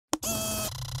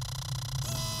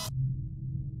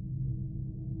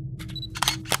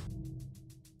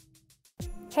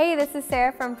Hey, this is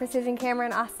Sarah from Precision Camera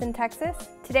in Austin, Texas.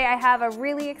 Today I have a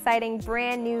really exciting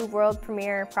brand new world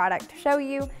premiere product to show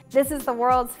you. This is the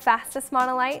world's fastest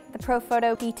monolight, the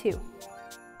Profoto D2.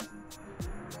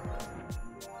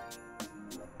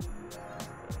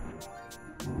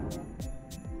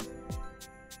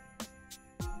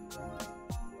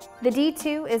 The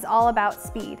D2 is all about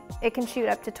speed. It can shoot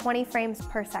up to 20 frames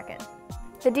per second.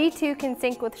 The D2 can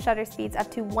sync with shutter speeds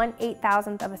up to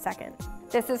 1/8,000th of a second.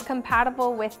 This is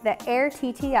compatible with the Air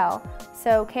TTL,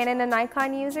 so Canon and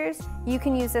Nikon users, you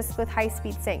can use this with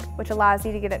high-speed sync, which allows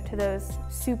you to get up to those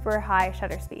super high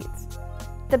shutter speeds.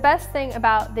 The best thing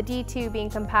about the D2 being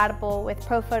compatible with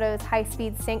Profoto's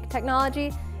high-speed sync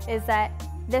technology is that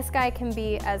this guy can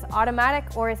be as automatic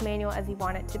or as manual as you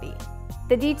want it to be.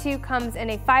 The D2 comes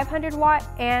in a 500 watt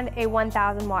and a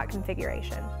 1000 watt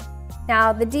configuration.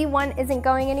 Now, the D1 isn't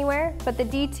going anywhere, but the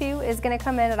D2 is going to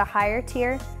come in at a higher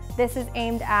tier. This is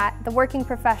aimed at the working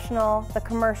professional, the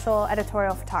commercial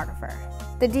editorial photographer.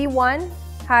 The D1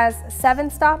 has 7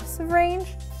 stops of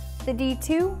range, the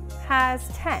D2 has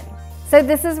 10. So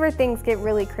this is where things get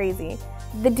really crazy.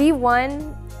 The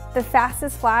D1, the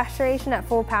fastest flash duration at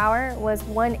full power was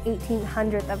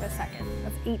 1/1800th of a second,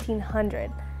 that's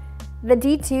 1800. The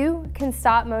D2 can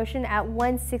stop motion at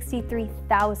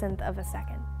 1/63,000th of a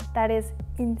second. That is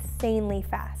insanely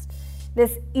fast.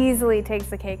 This easily takes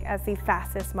the cake as the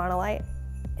fastest monolight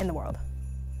in the world.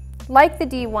 Like the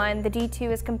D1, the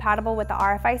D2 is compatible with the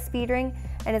RFI speed ring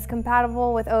and is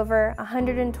compatible with over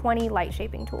 120 light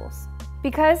shaping tools.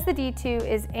 Because the D2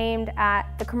 is aimed at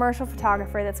the commercial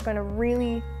photographer that's going to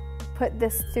really put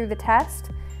this through the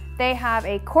test, they have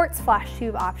a quartz flash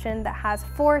tube option that has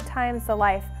 4 times the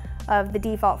life of the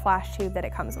default flash tube that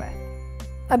it comes with.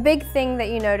 A big thing that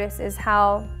you notice is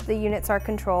how the units are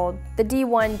controlled. The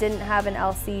D1 didn't have an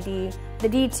LCD. The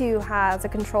D2 has a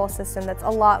control system that's a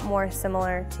lot more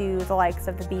similar to the likes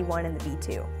of the B1 and the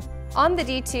B2. On the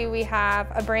D2, we have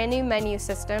a brand new menu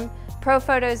system.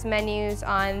 Profoto's menus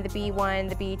on the B1,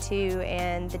 the B2,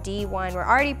 and the D1 were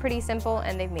already pretty simple,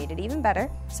 and they've made it even better.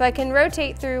 So I can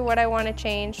rotate through what I want to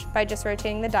change by just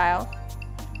rotating the dial.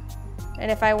 And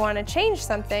if I want to change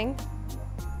something,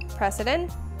 press it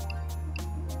in,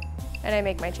 and I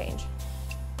make my change.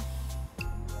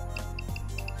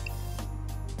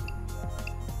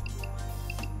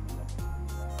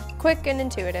 Quick and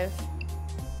intuitive.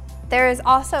 There is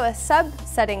also a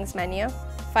sub-settings menu.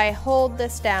 If I hold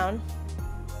this down,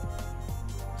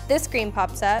 this screen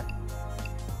pops up,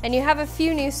 and you have a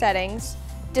few new settings.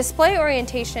 Display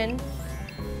orientation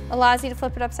allows you to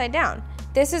flip it upside down.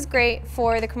 This is great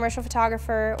for the commercial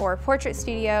photographer or portrait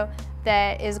studio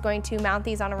that is going to mount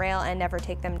these on a rail and never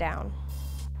take them down.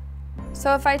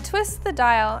 So if I twist the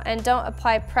dial and don't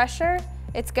apply pressure,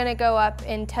 it's going to go up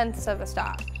in 1/10ths of a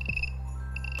stop.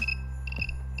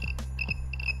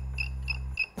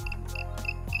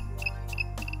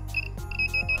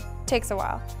 Takes a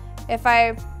while. If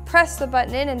I press the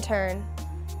button in and turn,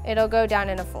 it'll go down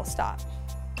in a full stop.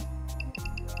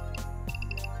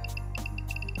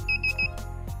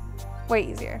 Way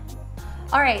easier.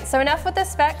 All right, so enough with the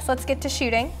specs, let's get to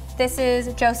shooting. This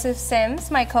is Joseph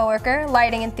Sims, my coworker,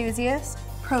 lighting enthusiast,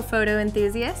 Profoto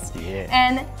enthusiast,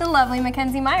 and the lovely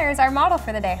Mackenzie Myers, our model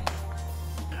for the day.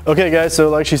 Okay guys, so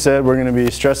like she said, we're gonna be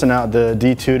stressing out the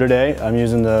D2 today. I'm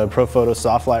using the Profoto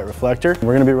soft light reflector.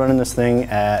 We're gonna be running this thing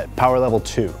at power level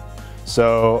 2.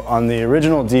 So on the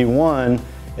original D1,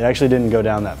 it actually didn't go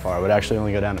down that far. It would actually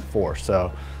only go down to 4, so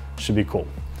it should be cool.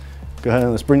 Go ahead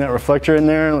and let's bring that reflector in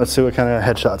there and let's see what kind of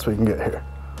headshots we can get here.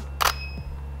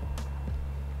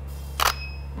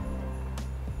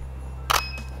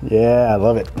 Yeah, I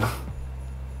love it.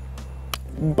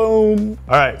 Boom.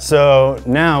 All right, so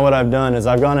now what I've done is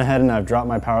I've gone ahead and I've dropped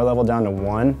my power level down to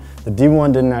 1. The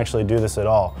D1 didn't actually do this at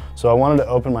all. So I wanted to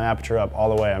open my aperture up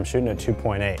all the way. I'm shooting at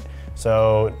 2.8.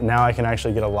 So now I can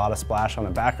actually get a lot of splash on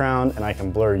the background and I can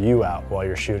blur you out while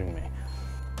you're shooting me.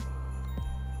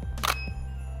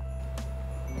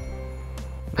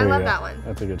 I love that one.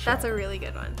 That's a good shot. That's a really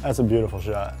good one. That's a beautiful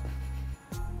shot.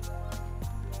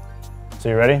 So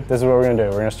you ready? This is what we're gonna do.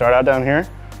 We're gonna start out down here.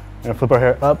 We're gonna flip our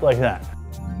hair up like that.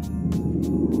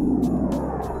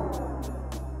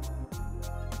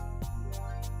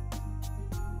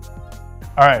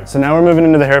 All right, so now we're moving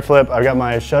into the hair flip. I've got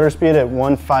my shutter speed at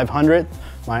 1/500th,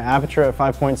 my aperture at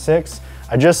 5.6.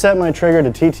 I just set my trigger to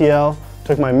TTL,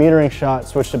 took my metering shot,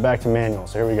 switched it back to manual.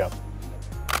 So here we go.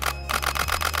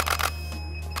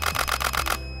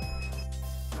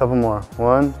 Couple more.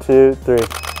 1, 2, 3.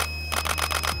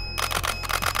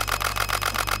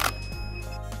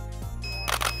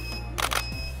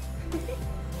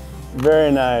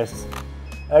 Very nice.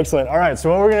 Excellent. All right, so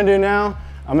what we're gonna do now,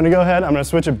 I'm gonna go ahead, I'm gonna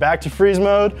switch it back to freeze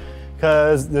mode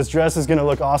because this dress is gonna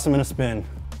look awesome in a spin.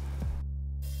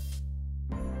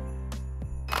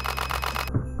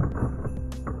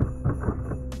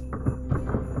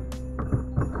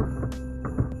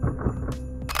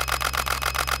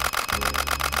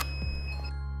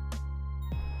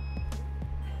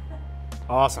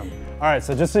 Awesome. All right,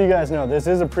 so just so you guys know, this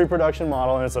is a pre-production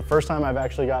model and it's the first time I've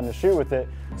actually gotten to shoot with it.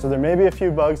 So there may be a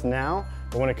few bugs now,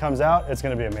 but when it comes out, it's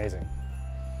gonna be amazing.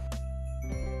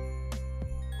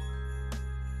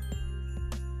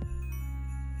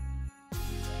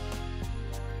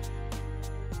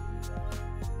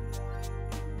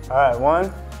 All right,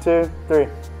 1, 2, 3.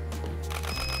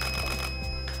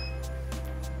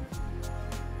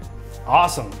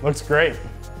 Awesome, looks great.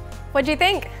 What'd you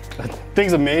think?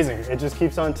 Thing's amazing. It just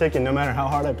keeps on ticking. No matter how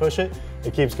hard I push it,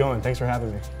 it keeps going. Thanks for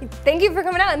having me. Thank you for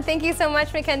coming out, and thank you so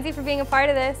much, Mackenzie, for being a part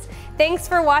of this. Thanks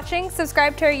for watching.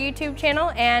 Subscribe to our YouTube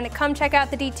channel and come check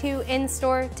out the D2 in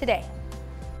store today.